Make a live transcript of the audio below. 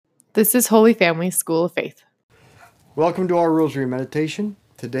This is Holy Family School of Faith. Welcome to our Rosary Meditation.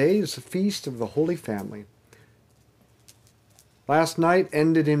 Today is the Feast of the Holy Family. Last night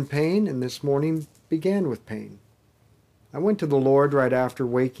ended in pain, and this morning began with pain. I went to the Lord right after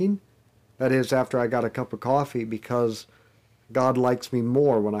waking, that is, after I got a cup of coffee, because God likes me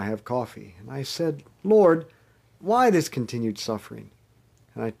more when I have coffee. And I said, Lord, why this continued suffering?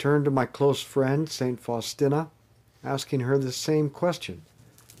 And I turned to my close friend, St. Faustina, asking her the same question.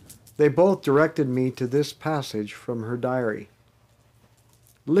 They both directed me to this passage from her diary.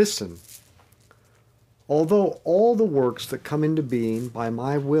 Listen. Although all the works that come into being by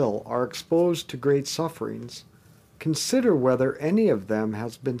my will are exposed to great sufferings, consider whether any of them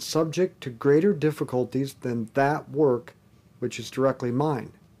has been subject to greater difficulties than that work which is directly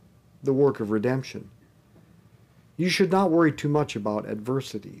mine, the work of redemption. You should not worry too much about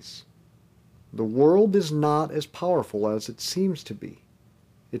adversities. The world is not as powerful as it seems to be.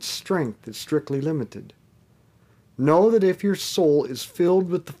 Its strength is strictly limited. Know that if your soul is filled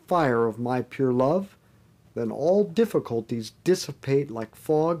with the fire of my pure love, then all difficulties dissipate like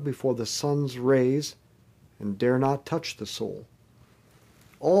fog before the sun's rays and dare not touch the soul.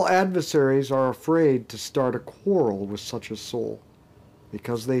 All adversaries are afraid to start a quarrel with such a soul,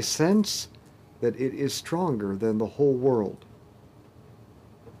 because they sense that it is stronger than the whole world.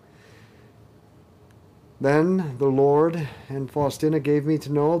 Then the Lord and Faustina gave me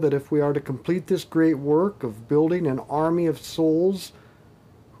to know that if we are to complete this great work of building an army of souls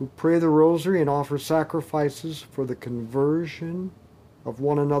who pray the rosary and offer sacrifices for the conversion of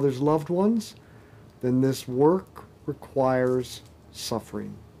one another's loved ones, then this work requires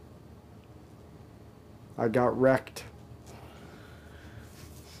suffering. I got wrecked.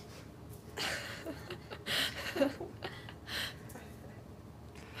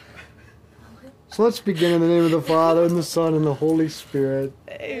 So let's begin in the name of the Father, and the Son, and the Holy Spirit.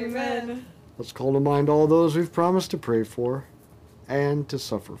 Amen. Let's call to mind all those we've promised to pray for and to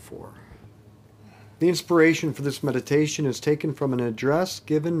suffer for. The inspiration for this meditation is taken from an address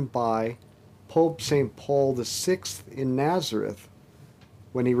given by Pope St. Paul VI in Nazareth,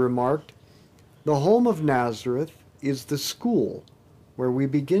 when he remarked, "The home of Nazareth is the school where we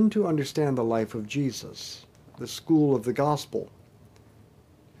begin to understand the life of Jesus, the school of the gospel.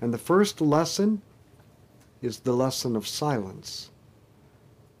 And the first lesson is the lesson of silence.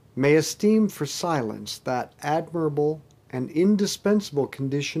 May esteem for silence, that admirable and indispensable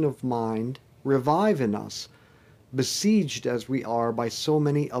condition of mind, revive in us, besieged as we are by so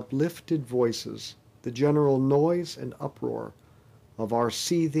many uplifted voices, the general noise and uproar of our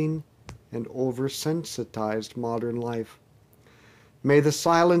seething and oversensitized modern life. May the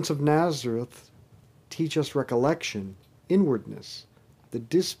silence of Nazareth teach us recollection, inwardness, the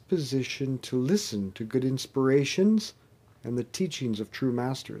disposition to listen to good inspirations and the teachings of true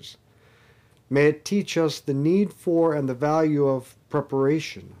masters. May it teach us the need for and the value of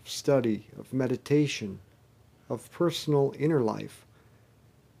preparation, of study, of meditation, of personal inner life,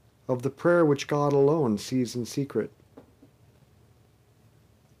 of the prayer which God alone sees in secret."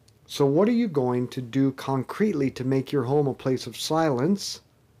 So what are you going to do concretely to make your home a place of silence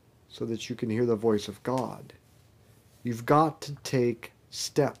so that you can hear the voice of God? You've got to take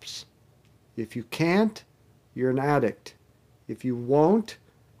steps. If you can't, you're an addict. If you won't,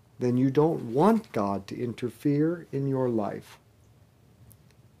 then you don't want God to interfere in your life.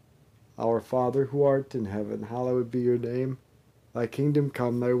 Our Father who art in heaven, hallowed be your name. Thy kingdom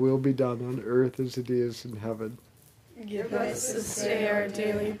come, thy will be done on earth as it is in heaven. Give us this day our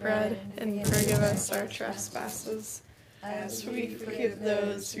daily bread, and forgive us our trespasses, as we forgive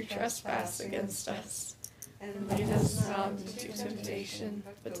those who trespass against us. And lead us not into temptation,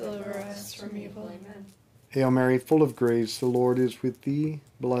 but deliver us from evil. Amen. Hail Mary, full of grace, the Lord is with thee.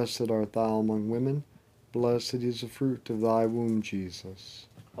 Blessed art thou among women. Blessed is the fruit of thy womb, Jesus.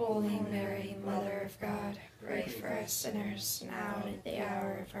 Holy Mary, Mother of God, pray for us sinners, now and at the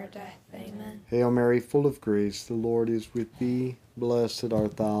hour of our death. Amen. Hail Mary, full of grace, the Lord is with thee. Blessed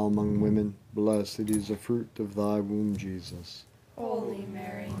art thou among women. Blessed is the fruit of thy womb, Jesus. Holy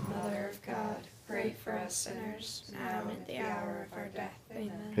Mary, Mother of God, pray for us sinners, now and at the hour of our death.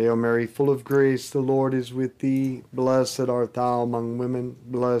 Amen. Hail Mary, full of grace, the Lord is with thee. Blessed art thou among women.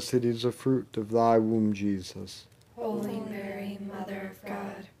 Blessed is the fruit of thy womb, Jesus. Holy Mary, Mother of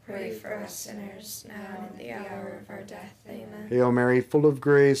God, pray for us sinners, now and at the hour of our death. Amen. Hail Mary, full of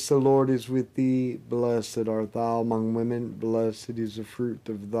grace, the Lord is with thee. Blessed art thou among women. Blessed is the fruit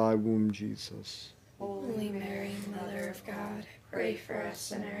of thy womb, Jesus. Holy Mary, Mother of God, pray for us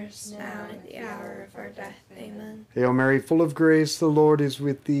sinners, now and at the hour of our death. Amen. Hail Mary, full of grace, the Lord is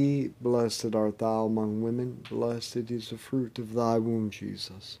with thee. Blessed art thou among women. Blessed is the fruit of thy womb,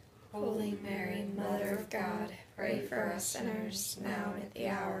 Jesus. Holy Mary, Mother of God, pray for us sinners, now and at the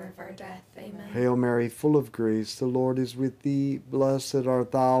hour of our death. Amen. Hail Mary, full of grace, the Lord is with thee. Blessed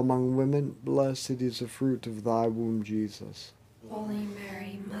art thou among women. Blessed is the fruit of thy womb, Jesus. Holy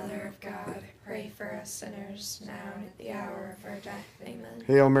Mary, Mother of God, pray for us sinners, now and at the hour of our death. Amen.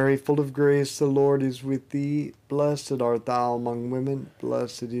 Hail Mary, full of grace, the Lord is with thee. Blessed art thou among women.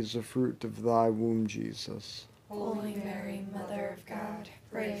 Blessed is the fruit of thy womb, Jesus. Holy Mary, Mother of God,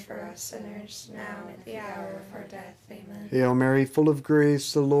 pray for us sinners, now and at the hour of our death. Amen. Hail Mary, full of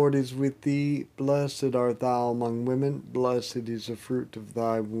grace, the Lord is with thee. Blessed art thou among women. Blessed is the fruit of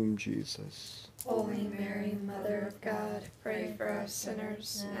thy womb, Jesus. Holy Mary, Mother of God, pray for us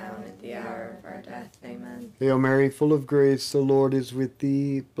sinners, now and at the hour of our death. Amen. Hail Mary, full of grace, the Lord is with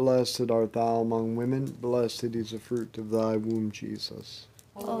thee. Blessed art thou among women. Blessed is the fruit of thy womb, Jesus.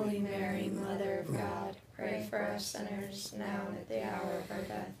 Holy Mary, Mother of God, pray for us sinners, now and at the hour of our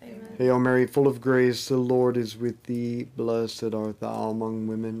death. Amen. Hail Mary, full of grace, the Lord is with thee. Blessed art thou among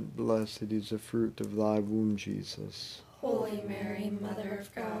women. Blessed is the fruit of thy womb, Jesus. Holy Mary, Mother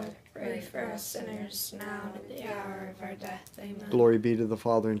of God, pray for us sinners, now and at the hour of our death. Amen. Glory be to the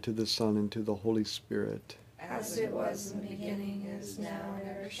Father, and to the Son, and to the Holy Spirit. As it was in the beginning, is now, and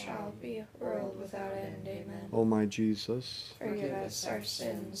ever shall be, world without end. Amen. O my Jesus, Forgive us our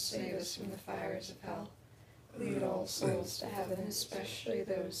sins, save us from the fires of hell. Lead all souls to heaven, especially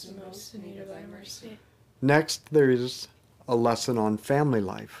those in most in need of thy mercy. next there is a lesson on family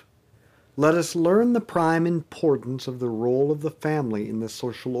life. Let us learn the prime importance of the role of the family in the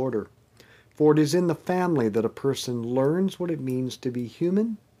social order. For it is in the family that a person learns what it means to be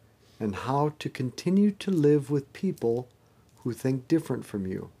human and how to continue to live with people who think different from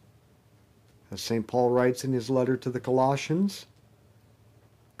you. As St. Paul writes in his letter to the Colossians,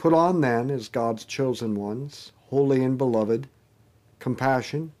 "Put on then, as God's chosen ones, holy and beloved,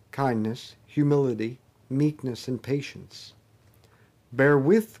 compassion, kindness, humility, meekness, and patience. Bear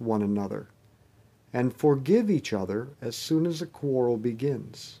with one another, and forgive each other as soon as a quarrel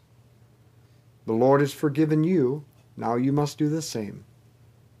begins. The Lord has forgiven you, now you must do the same.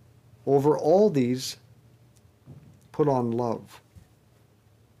 Over all these, put on love.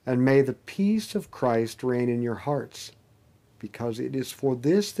 And may the peace of Christ reign in your hearts, because it is for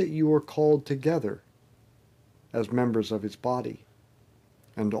this that you are called together as members of his body,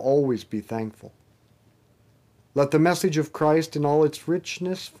 and always be thankful. Let the message of Christ in all its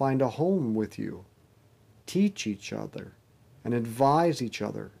richness find a home with you. Teach each other and advise each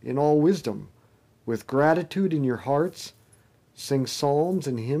other in all wisdom. With gratitude in your hearts, sing psalms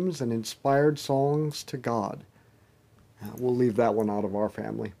and hymns and inspired songs to God." We'll leave that one out of our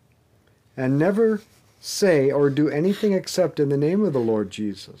family. "And never say or do anything except in the name of the Lord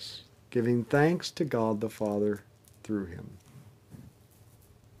Jesus, giving thanks to God the Father through him."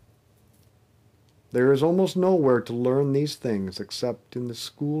 There is almost nowhere to learn these things except in the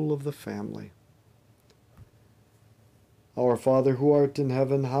school of the family. Our Father who art in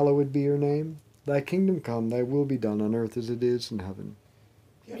heaven, hallowed be your name. Thy kingdom come, thy will be done on earth as it is in heaven.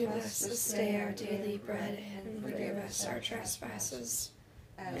 Give us this day our daily bread, and forgive us our trespasses,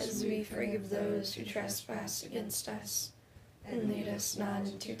 as we forgive those who trespass against us. And lead us not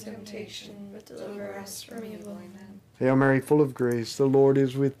into temptation, but deliver us from evil. Amen. Hail Mary, full of grace, the Lord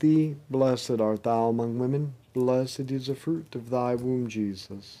is with thee. Blessed art thou among women. Blessed is the fruit of thy womb,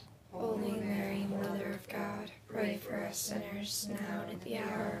 Jesus. Holy Mary, Mother of God, pray for us sinners, now and at the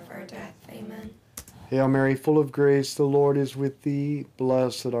hour of our death. Amen. Hail Mary, full of grace, the Lord is with thee.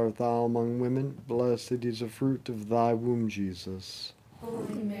 Blessed art thou among women. Blessed is the fruit of thy womb, Jesus.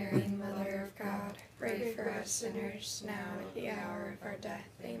 Holy Mary, Mother of God, pray for us sinners, now and at the hour of our death.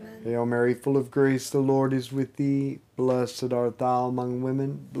 Amen. Hail Mary, full of grace, the Lord is with thee. Blessed art thou among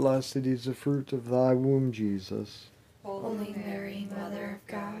women. Blessed is the fruit of thy womb, Jesus. Holy Mary, Mother of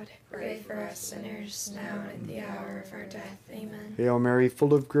God, pray for us sinners, now and at the hour of our death. Amen. Hail Mary,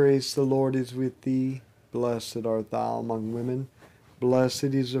 full of grace, the Lord is with thee. Blessed art thou among women. Blessed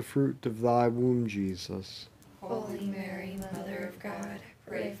is the fruit of thy womb, Jesus. Holy Mary, Mother of God,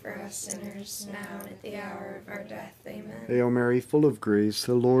 pray for us sinners, now and at the hour of our death. Amen. Hail Mary, full of grace,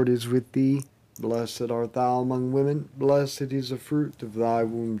 the Lord is with thee. Blessed art thou among women. Blessed is the fruit of thy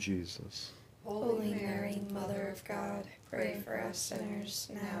womb, Jesus. Holy Mary, Mother of God, pray for us sinners,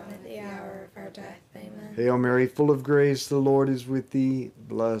 now and at the hour of our death. Amen. Hail Mary, full of grace, the Lord is with thee.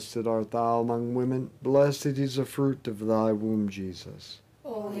 Blessed art thou among women. Blessed is the fruit of thy womb, Jesus.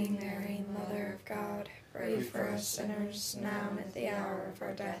 Holy Mary, Mother of God, pray for us sinners, now and at the hour of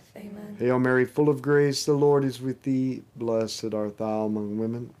our death. Amen. Hail Mary, full of grace, the Lord is with thee. Blessed art thou among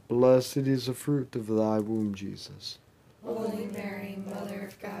women. Blessed is the fruit of thy womb, Jesus. Holy Mary, Mother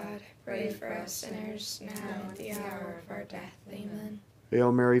of God, pray for us sinners, now and at the hour of our death. Amen.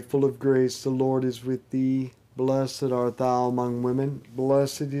 Hail Mary, full of grace, the Lord is with thee. Blessed art thou among women.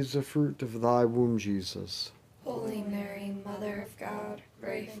 Blessed is the fruit of thy womb, Jesus. Holy Mary, Mother of God,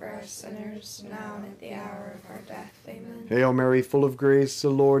 pray for us sinners, now and at the hour of our death. Amen. Hail Mary, full of grace, the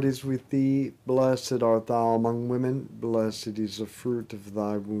Lord is with thee. Blessed art thou among women. Blessed is the fruit of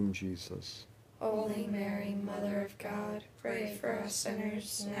thy womb, Jesus. Holy Mary, Mother of God, pray for us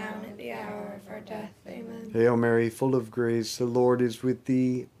sinners, now and at the hour of our death. Amen. Hail Mary, full of grace, the Lord is with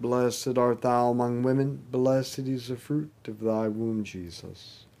thee. Blessed art thou among women. Blessed is the fruit of thy womb,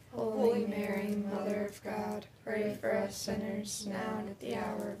 Jesus. Holy Mary, Mother of God, pray for us sinners, now and at the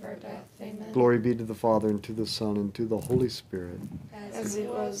hour of our death. Amen. Glory be to the Father, and to the Son, and to the Holy Spirit. As it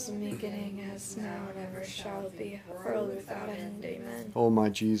was in the beginning, as now and ever shall be, world without end. Amen. O my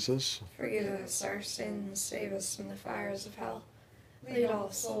Jesus, Forgive us our sins, save us from the fires of hell. Lead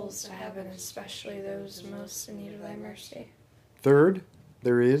all souls to heaven, especially those most in need of thy mercy. third,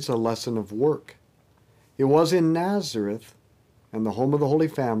 there is a lesson of work. It was in Nazareth, and the home of the Holy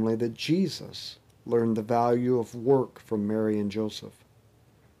Family, that Jesus learned the value of work from Mary and Joseph.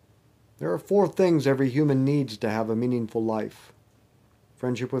 There are 4 things every human needs to have a meaningful life: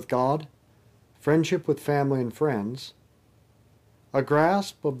 friendship with God, friendship with family and friends, a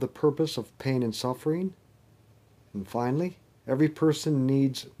grasp of the purpose of pain and suffering, and finally, every person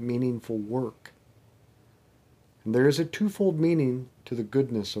needs meaningful work. And there is a twofold meaning to the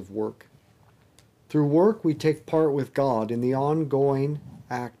goodness of work. Through work, we take part with God in the ongoing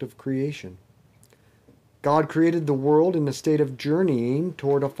act of creation. God created the world in a state of journeying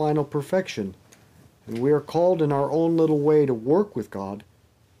toward a final perfection, and we are called in our own little way to work with God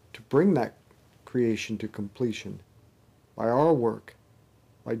to bring that creation to completion by our work,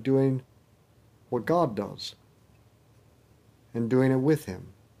 by doing what God does and doing it with Him.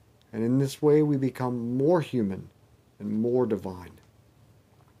 And in this way, we become more human and more divine.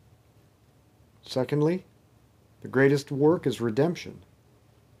 Secondly, the greatest work is redemption.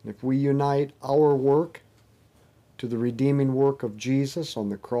 And if we unite our work to the redeeming work of Jesus on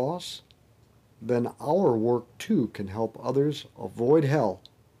the cross, then our work too can help others avoid hell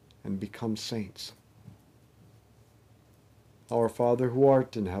and become saints. Our Father, who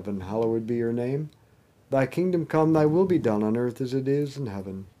art in heaven, hallowed be your name. Thy kingdom come, thy will be done on earth as it is in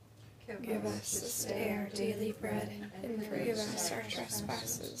heaven. Give us this day our daily bread, and forgive us our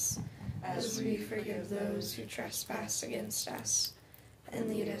trespasses, as we forgive those who trespass against us. And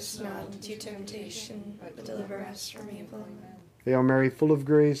lead us not into temptation, but deliver us from evil. Hail Mary, full of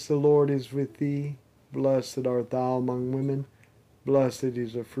grace, the Lord is with thee. Blessed art thou among women. Blessed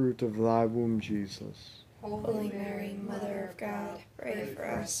is the fruit of thy womb, Jesus. Holy Mary, Mother of God, pray for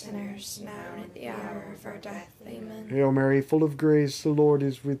us sinners, now and at the hour of our death. Amen. Hail Mary, full of grace, the Lord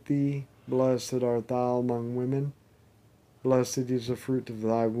is with thee. Blessed art thou among women. Blessed is the fruit of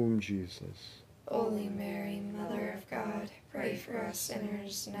thy womb, Jesus. Holy Mary, Mother of God, pray for us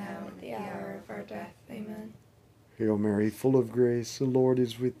sinners, now and at the hour of our death. Amen. Hail Mary, full of grace, the Lord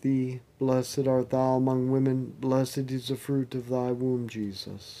is with thee. Blessed art thou among women. Blessed is the fruit of thy womb,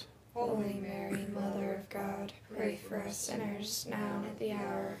 Jesus. Holy Mary, Mother of God, pray for us sinners, now and at the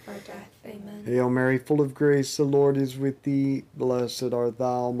hour of our death. Amen. Hail Mary, full of grace, the Lord is with thee. Blessed art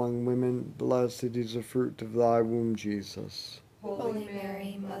thou among women. Blessed is the fruit of thy womb, Jesus. Holy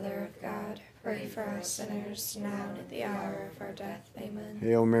Mary, Mother of God, pray for us sinners, now and at the hour of our death. Amen.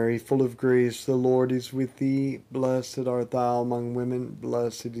 Hail Mary, full of grace, the Lord is with thee. Blessed art thou among women.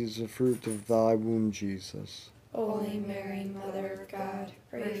 Blessed is the fruit of thy womb, Jesus. Holy Mary, Mother of God,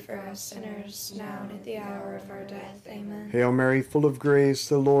 pray for us sinners, now and at the hour of our death. Amen. Hail Mary, full of grace,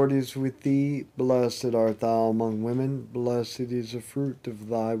 the Lord is with thee. Blessed art thou among women. Blessed is the fruit of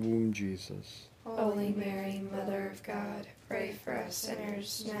thy womb, Jesus. Holy Mary, Mother of God, pray for us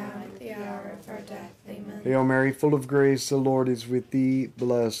sinners, now and at the hour of our death. Amen. Hail Mary, full of grace, the Lord is with thee.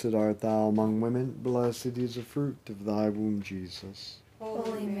 Blessed art thou among women. Blessed is the fruit of thy womb, Jesus.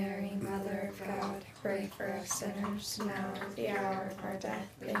 Holy Mary, Mother of God, pray for us sinners, now and at the hour of our death.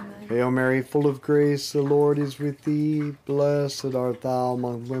 Amen. Hail Mary, full of grace, the Lord is with thee. Blessed art thou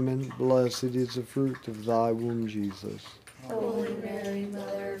among women. Blessed is the fruit of thy womb, Jesus. Holy Mary,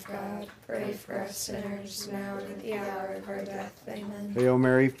 Mother of God, pray for us sinners, now and at the hour of our death. Amen. Hail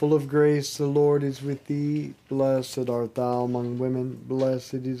Mary, full of grace, the Lord is with thee. Blessed art thou among women.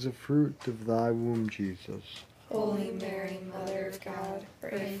 Blessed is the fruit of thy womb, Jesus. Holy Mary, Mother of God,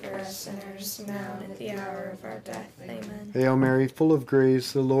 pray for us sinners, now and at the hour of our death. Amen. Hail Mary, full of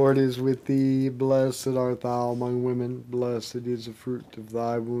grace, the Lord is with thee. Blessed art thou among women. Blessed is the fruit of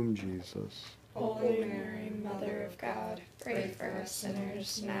thy womb, Jesus. Holy Mary, Mother of God, pray for us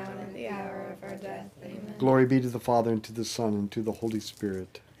sinners, now and at the hour of our death. Amen. Glory be to the Father, and to the Son, and to the Holy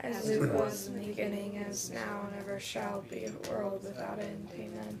Spirit. As it was in the beginning, as now, and ever shall be, a world without end.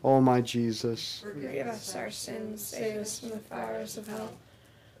 Amen. O my Jesus, Forgive us our sins, save us from the fires of hell.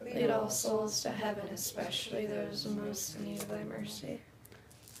 Lead all souls to heaven, especially those most in need of thy mercy.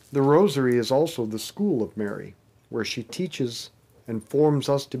 the Rosary is also the school of Mary, where she teaches and forms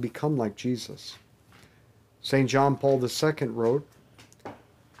us to become like Jesus. St. John Paul II wrote,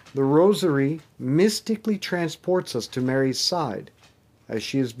 "The Rosary mystically transports us to Mary's side, as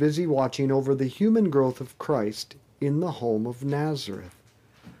she is busy watching over the human growth of Christ in the home of Nazareth.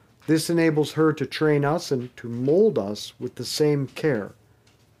 This enables her to train us and to mold us with the same care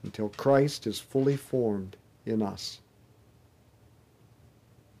until Christ is fully formed in us."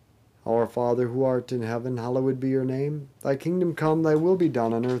 Our Father, who art in heaven, hallowed be your name. Thy kingdom come, thy will be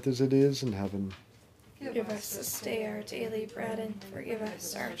done on earth as it is in heaven. Give us this day our daily bread, and forgive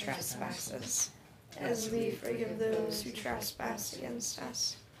us our trespasses, as we forgive those who trespass against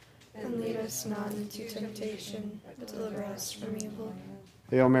us. And lead us not into temptation, but deliver us from evil.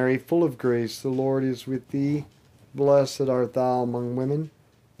 Hail Mary, full of grace, the Lord is with thee. Blessed art thou among women.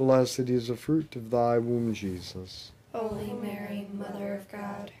 Blessed is the fruit of thy womb, Jesus. Holy Mary, Mother of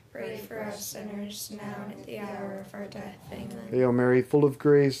God, pray for us sinners, now and at the hour of our death. Amen. Hail Mary, full of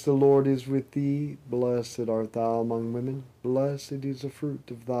grace, the Lord is with thee. Blessed art thou among women. Blessed is the fruit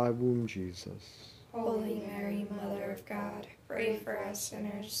of thy womb, Jesus. Holy Mary, Mother of God, pray for us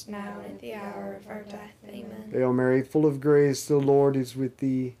sinners, now and at the hour of our death. Amen. Hail Mary, full of grace, the Lord is with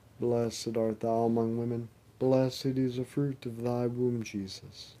thee. Blessed art thou among women. Blessed is the fruit of thy womb,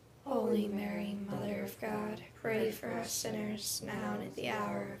 Jesus. Holy Mary, Mother of God, pray for us sinners, now and at the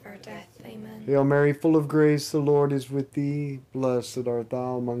hour of our death. Amen. Hail Mary, full of grace, the Lord is with thee. Blessed art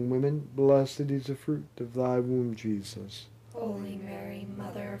thou among women. Blessed is the fruit of thy womb, Jesus. Holy Mary,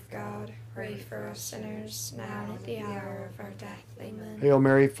 Mother of God, pray for us sinners, now and at the hour of our death. Amen. Hail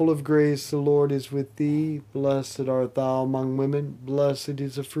Mary, full of grace, the Lord is with thee. Blessed art thou among women. Blessed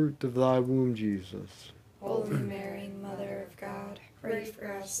is the fruit of thy womb, Jesus. Holy Mary, Mother of God, pray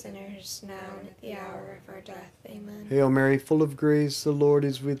for us sinners, now and at the hour of our death. Amen. Hail Mary, full of grace, the Lord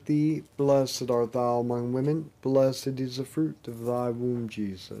is with thee. Blessed art thou among women. Blessed is the fruit of thy womb,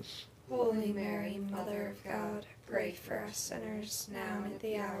 Jesus. Holy Mary, Mother of God, pray for us sinners, now and at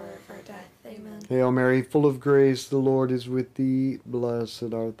the hour of our death. Amen. Hail Mary, full of grace, the Lord is with thee.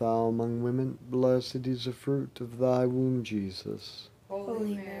 Blessed art thou among women. Blessed is the fruit of thy womb, Jesus.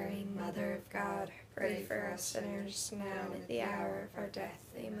 Holy Mary, Mother of God, pray for us sinners, now and at the hour of our death.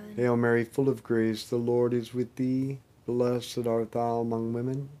 Amen. Hail Mary, full of grace, the Lord is with thee. Blessed art thou among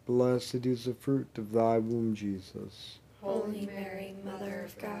women. Blessed is the fruit of thy womb, Jesus. Holy Mary, Mother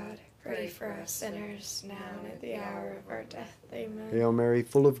of God, pray for us sinners, now and at the hour of our death. Amen. Hail Mary,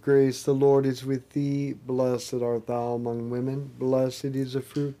 full of grace, the Lord is with thee. Blessed art thou among women. Blessed is the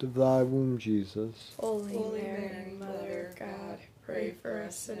fruit of thy womb, Jesus. Holy Mary, Mother of God, pray for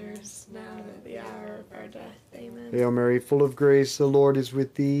us sinners, now and at the hour of our death. Amen. Hail Mary, full of grace, the Lord is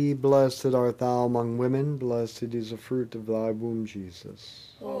with thee. Blessed art thou among women. Blessed is the fruit of thy womb,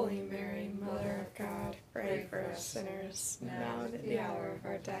 Jesus. Holy Mary, Mother of God, pray for us sinners, now and at the hour of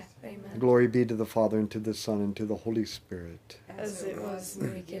our death. Amen. Glory be to the Father, and to the Son, and to the Holy Spirit. As it was in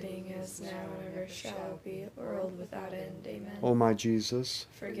the beginning, as now and ever shall be, a world without end. Amen. O my Jesus,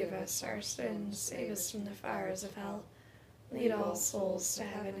 Forgive us our sins, save us from the fires of hell. Lead all souls to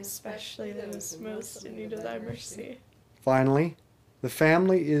heaven, especially those most in need of thy mercy. finally, the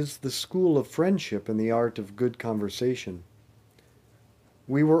family is the school of friendship and the art of good conversation.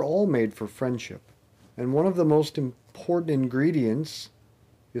 We were all made for friendship, and one of the most important ingredients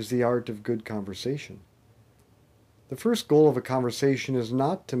is the art of good conversation. The first goal of a conversation is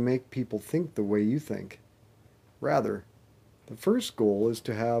not to make people think the way you think. Rather, the first goal is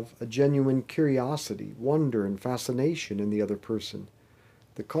to have a genuine curiosity, wonder, and fascination in the other person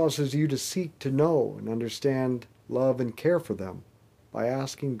that causes you to seek to know and understand, love, and care for them by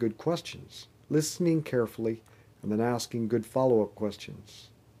asking good questions, listening carefully, and then asking good follow-up questions.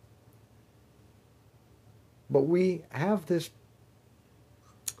 But we have this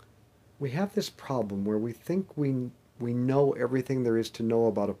problem where we think we know everything there is to know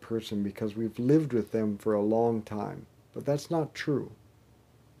about a person because we've lived with them for a long time. But that's not true.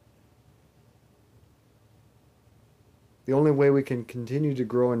 The only way we can continue to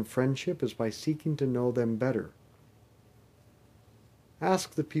grow in friendship is by seeking to know them better.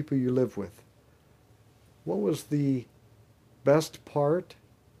 Ask the people you live with, what was the best part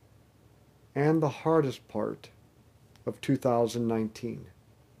and the hardest part of 2019?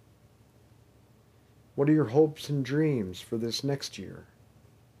 What are your hopes and dreams for this next year?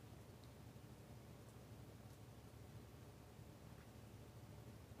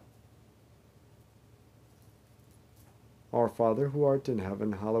 Our Father, who art in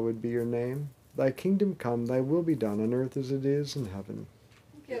heaven, hallowed be your name. Thy kingdom come, thy will be done on earth as it is in heaven.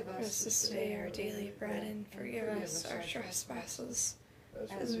 Give us this day our daily bread, and forgive us our trespasses,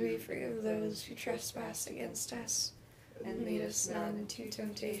 as we forgive those who trespass against us. And lead us not into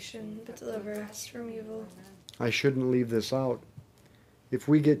temptation, but deliver us from evil. I shouldn't leave this out. If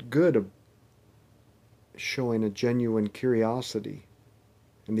we get good at showing a genuine curiosity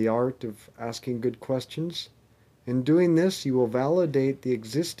and the art of asking good questions, in doing this you will validate the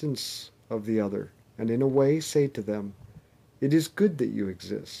existence of the other, and in a way say to them, "It is good that you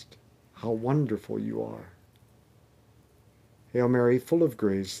exist. How wonderful you are." Hail Mary, full of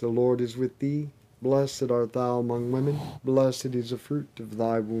grace, the Lord is with thee. Blessed art thou among women. Blessed is the fruit of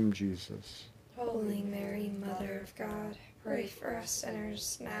thy womb, Jesus. Holy Mary, Mother of God, pray for us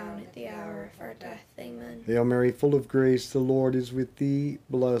sinners, now and at the hour of our death. Amen. Hail Mary, full of grace, the Lord is with thee.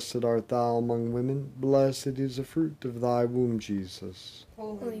 Blessed art thou among women. Blessed is the fruit of thy womb, Jesus.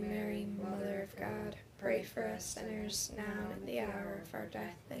 Holy Mary, Mother of God, pray for us sinners, now and at the hour of our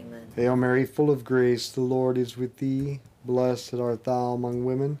death. Amen. Hail Mary, full of grace, the Lord is with thee. Blessed art thou among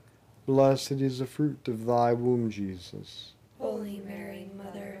women. Blessed is the fruit of thy womb, Jesus. Holy Mary,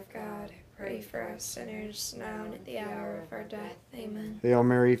 Mother of God, pray for us sinners, now and at the hour of our death. Amen. Hail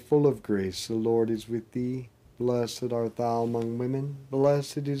Mary, full of grace, the Lord is with thee. Blessed art thou among women.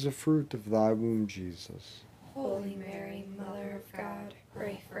 Blessed is the fruit of thy womb, Jesus. Holy Mary, Mother of God,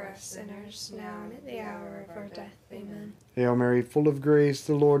 pray for us sinners, now and at the hour of our death. Amen. Hail Mary, full of grace,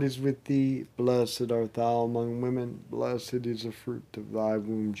 the Lord is with thee. Blessed art thou among women. Blessed is the fruit of thy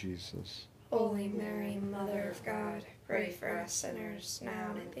womb, Jesus. Holy Mary, Mother of God, pray for us sinners,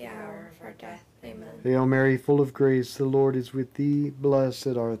 now and at the hour of our death. Amen. Hail Mary, full of grace, the Lord is with thee.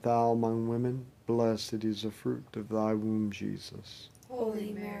 Blessed art thou among women. Blessed is the fruit of thy womb, Jesus.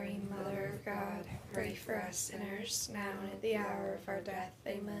 Holy Mary, Mother of God, pray for us sinners, now and at the hour of our death.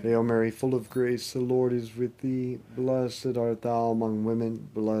 Amen. Hail Mary, full of grace, the Lord is with thee. Blessed art thou among women.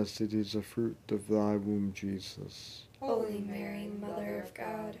 Blessed is the fruit of thy womb, Jesus. Holy Mary, Mother of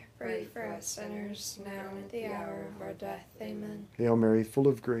God, pray for us sinners, now and at the hour of our death. Amen. Hail Mary, full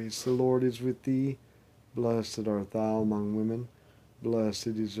of grace, the Lord is with thee. Blessed art thou among women. Blessed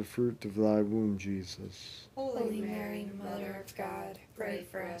is the fruit of thy womb, Jesus. Holy Mary, Mother of God, pray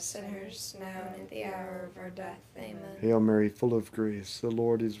for us sinners, now and at the hour of our death. Amen. Hail Mary, full of grace, the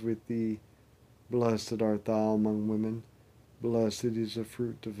Lord is with thee. Blessed art thou among women. Blessed is the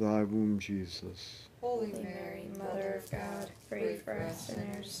fruit of thy womb, Jesus. Holy Mary, Mother of God, pray for us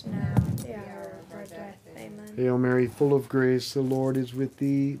sinners, now and at the hour of our death. Amen. Hail Mary, full of grace, the Lord is with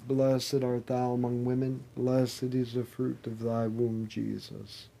thee. Blessed art thou among women. Blessed is the fruit of thy womb,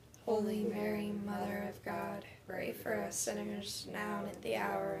 Jesus. Holy Mary, Mother of God, pray for us sinners, now and at the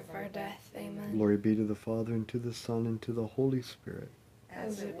hour of our death. Amen. Glory be to the Father, and to the Son, and to the Holy Spirit.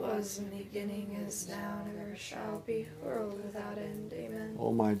 As it was in the beginning, is now, and ever shall be, world without end. Amen.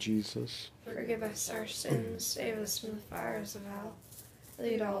 O my Jesus, Forgive us our sins, save us from the fires of hell.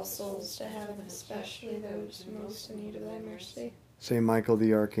 Lead all souls to heaven, especially those most in need of thy mercy. Saint Michael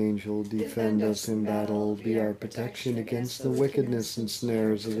the Archangel, defend us in battle, be our protection against the wickedness and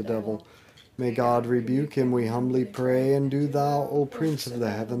snares of the devil. May God rebuke him, we humbly pray, and do thou, O Prince of the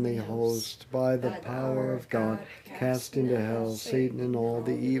heavenly host, by the power of God, cast into hell Satan and all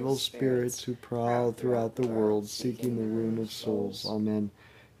the evil spirits who prowl throughout the world, seeking the ruin of souls. Amen.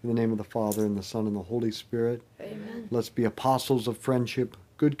 In the name of the Father, and the Son, and the Holy Spirit, Amen. let's be apostles of friendship,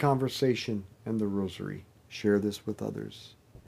 good conversation, and the rosary. Share this with others.